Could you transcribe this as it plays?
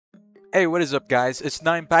Hey, what is up guys? It's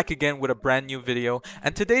Nine back again with a brand new video,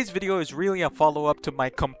 and today's video is really a follow-up to my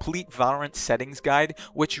complete Valorant settings guide,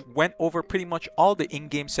 which went over pretty much all the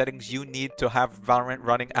in-game settings you need to have Valorant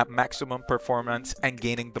running at maximum performance and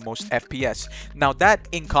gaining the most FPS. Now that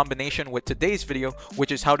in combination with today's video,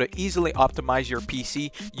 which is how to easily optimize your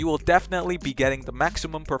PC, you will definitely be getting the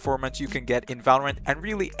maximum performance you can get in Valorant and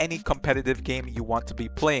really any competitive game you want to be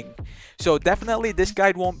playing. So definitely this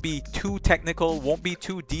guide won't be too technical, won't be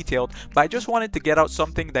too detailed, but I just wanted to get out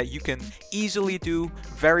something that you can easily do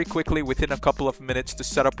very quickly within a couple of minutes to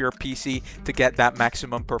set up your PC to get that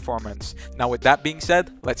maximum performance. Now with that being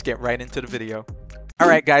said, let's get right into the video.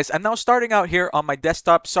 Alright guys, and now starting out here on my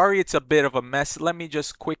desktop, sorry it's a bit of a mess, let me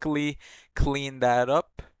just quickly clean that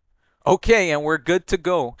up. Okay, and we're good to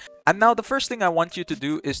go. And now the first thing I want you to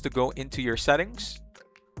do is to go into your settings,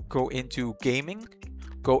 go into gaming,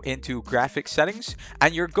 go into graphics settings,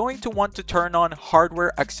 and you're going to want to turn on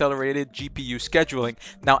hardware accelerated GPU scheduling.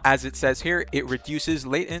 Now as it says here, it reduces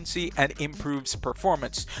latency and improves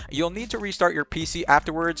performance. You'll need to restart your PC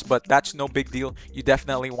afterwards, but that's no big deal. You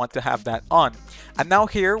definitely want to have that on. And now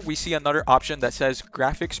here we see another option that says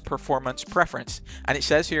graphics performance preference, and it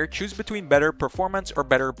says here choose between better performance or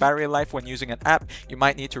better battery life when using an app. You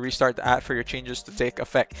might need to restart the app for your changes to take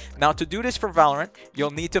effect. Now to do this for Valorant,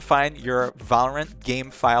 you'll need to find your Valorant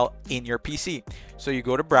game file in your PC. So you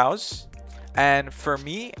go to browse, and for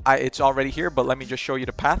me it's already here, but let me just show you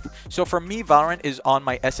the path. So for me, Valorant is on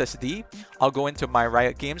my SSD. I'll go into my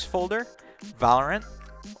Riot Games folder, Valorant,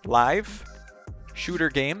 Live, Shooter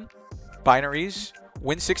Game, Binaries,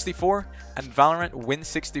 Win64, and Valorant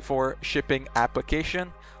Win64 shipping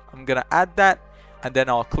application. I'm gonna add that, and then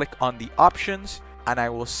I'll click on the options, and I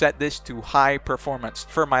will set this to high performance.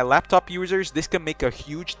 For my laptop users, this can make a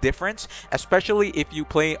huge difference, especially if you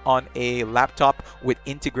play on a laptop with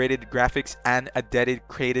integrated graphics and a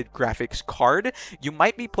dedicated graphics card. You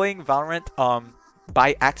might be playing Valorant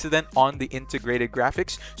by accident on the integrated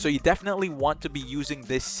graphics, so you definitely want to be using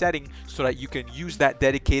this setting so that you can use that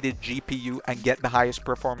dedicated GPU and get the highest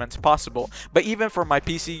performance possible. But even for my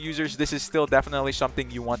PC users, this is still definitely something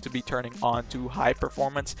you want to be turning on to high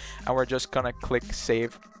performance, and we're just gonna click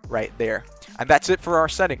save right there. And that's it for our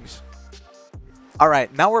settings.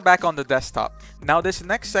 Alright, now we're back on the desktop. Now this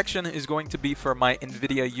next section is going to be for my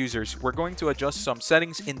Nvidia users. We're going to adjust some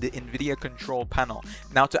settings in the Nvidia control panel.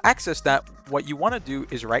 Now to access that, what you want to do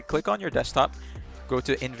is right click on your desktop, go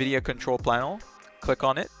to Nvidia control panel, click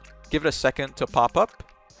on it, give it a second to pop up.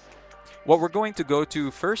 What we're going to go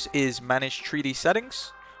to first is manage 3D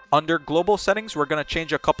settings. Under global settings, we're going to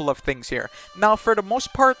change a couple of things here. Now, for the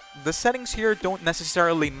most part, the settings here don't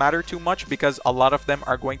necessarily matter too much because a lot of them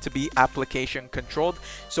are going to be application controlled.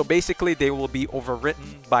 So basically, they will be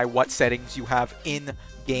overwritten by what settings you have in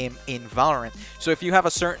game in Valorant. So if you have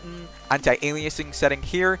a certain anti-aliasing setting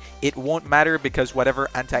here, it won't matter because whatever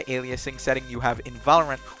anti-aliasing setting you have in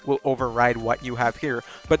Valorant will override what you have here.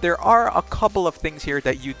 But there are a couple of things here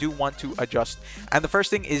that you do want to adjust. And the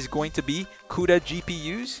first thing is going to be CUDA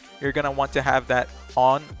GPUs. You're going to want to have that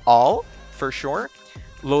on all for sure.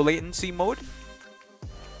 Low latency mode,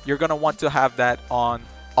 you're going to want to have that on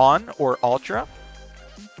or ultra.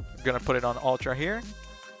 I'm going to put it on ultra here.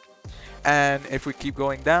 And if we keep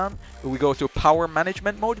going down, we go to power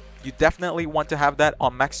management mode. You definitely want to have that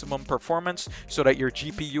on maximum performance so that your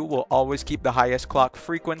GPU will always keep the highest clock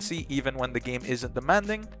frequency even when the game isn't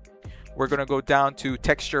demanding. We're going to go down to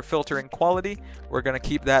texture filtering quality. We're going to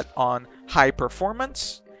keep that on high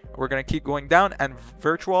performance. We're going to keep going down, and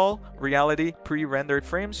virtual reality pre-rendered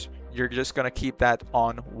frames, you're just going to keep that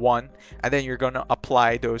on 1, and then you're going to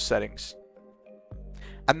apply those settings.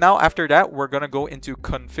 And now after that, we're going to go into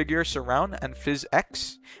configure surround and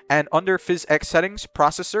PhysX. And under PhysX settings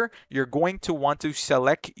processor, you're going to want to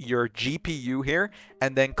select your GPU here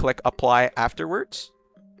and then click apply afterwards.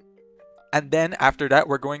 And then after that,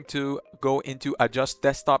 we're going to go into adjust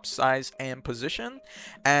desktop size and position.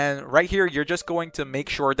 And right here, you're just going to make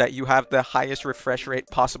sure that you have the highest refresh rate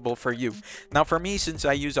possible for you. Now for me, since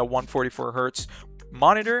I use a 144 Hz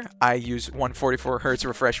monitor, I use 144 Hz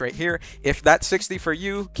refresh rate here. If that's 60 for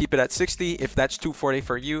you, keep it at 60. If that's 240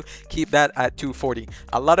 for you, keep that at 240.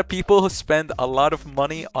 A lot of people spend a lot of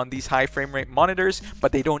money on these high frame rate monitors,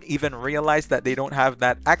 but they don't even realize that they don't have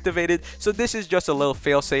that activated. So this is just a little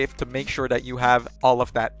fail-safe to make sure that you have all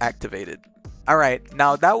of that activated. Alright,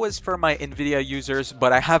 now that was for my Nvidia users,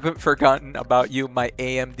 but I haven't forgotten about you, my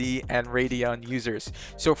AMD and Radeon users.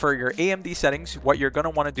 So for your AMD settings, what you're going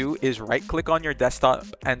to want to do is right click on your desktop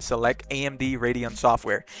and select AMD Radeon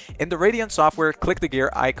Software. In the Radeon Software, click the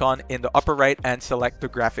gear icon in the upper right and select the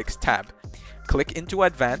graphics tab. Click into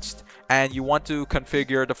advanced, and you want to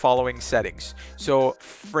configure the following settings. So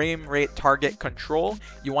frame rate target control,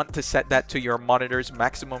 you want to set that to your monitor's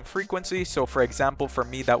maximum frequency. So for example, for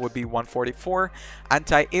me, that would be 144.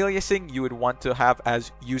 Anti-aliasing, you would want to have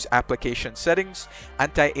as use application settings.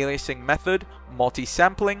 Anti-aliasing method,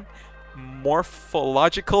 multi-sampling.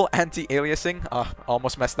 Morphological anti-aliasing,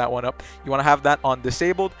 almost messed that one up. You want to have that on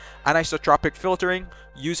disabled. Anisotropic filtering,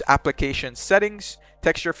 use application settings.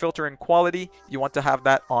 Texture filtering quality, you want to have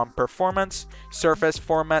that on performance. Surface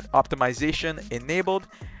format optimization enabled.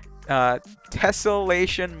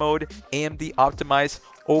 Tessellation mode, AMD optimized.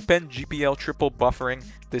 Open GPL triple buffering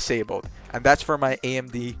disabled. And that's for my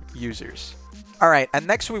AMD users. Alright, and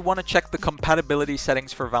next we want to check the compatibility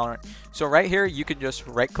settings for Valorant. So right here, you can just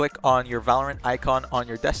right click on your Valorant icon on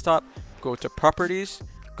your desktop, go to properties,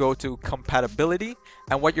 go to compatibility,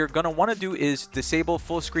 and what you're going to want to do is disable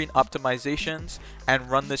full screen optimizations and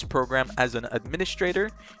run this program as an administrator.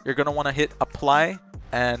 You're going to want to hit apply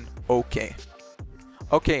and OK.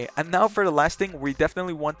 Okay, and now for the last thing, we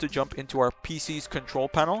definitely want to jump into our PC's control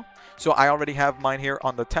panel. So I already have mine here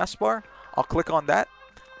on the taskbar. I'll click on that.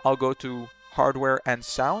 I'll go to hardware and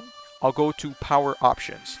sound. I'll go to power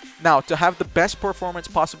options. Now, to have the best performance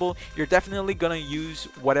possible, you're definitely gonna use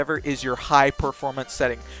whatever is your high performance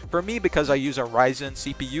setting. For me, because I use a Ryzen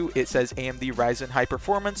CPU, it says AMD Ryzen high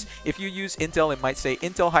performance. If you use Intel, it might say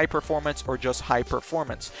Intel high performance or just high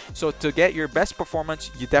performance. So to get your best performance,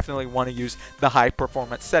 you definitely want to use the high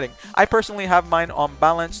performance setting. I personally have mine on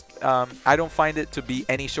balanced. I don't find it to be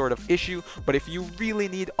any sort of issue, but if you really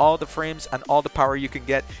need all the frames and all the power you can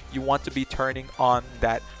get, you want to be turning on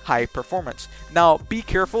that high performance. Now be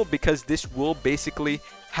careful, because this will basically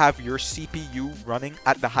have your CPU running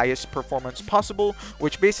at the highest performance possible,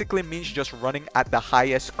 which basically means just running at the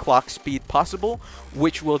highest clock speed possible,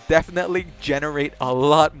 which will definitely generate a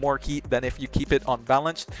lot more heat than if you keep it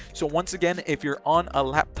unbalanced. So once again, if you're on a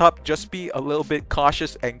laptop, just be a little bit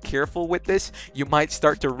cautious and careful with this. You might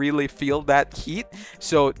start to really feel that heat.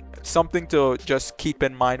 So something to just keep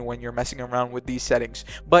in mind when you're messing around with these settings.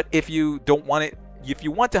 But if you don't want it, if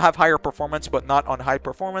you want to have higher performance but not on high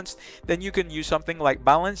performance, then you can use something like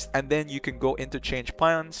balanced, and then you can go into change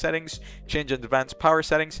plan settings, change advanced power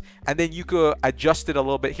settings, and then you could adjust it a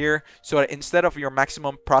little bit here so that instead of your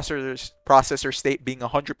maximum processor state being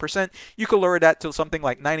 100%, you could lower that to something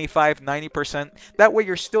like 95, 90%. That way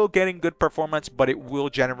you're still getting good performance, but it will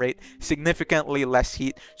generate significantly less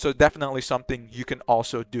heat. So definitely something you can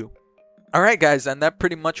also do. Alright guys, and that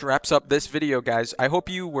pretty much wraps up this video, guys. I hope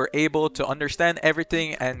you were able to understand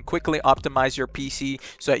everything and quickly optimize your PC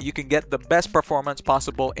so that you can get the best performance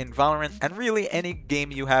possible in Valorant and really any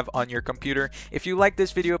game you have on your computer. If you like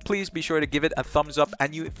this video, please be sure to give it a thumbs up,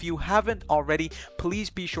 and if you haven't already, please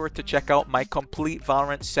be sure to check out my complete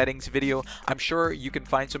Valorant settings video. I'm sure you can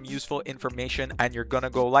find some useful information and you're gonna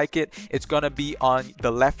go like it. It's gonna be on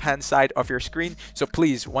the left hand side of your screen, so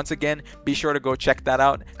please, once again, be sure to go check that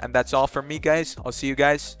out. And that's all for me, guys. I'll see you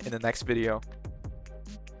guys in the next video.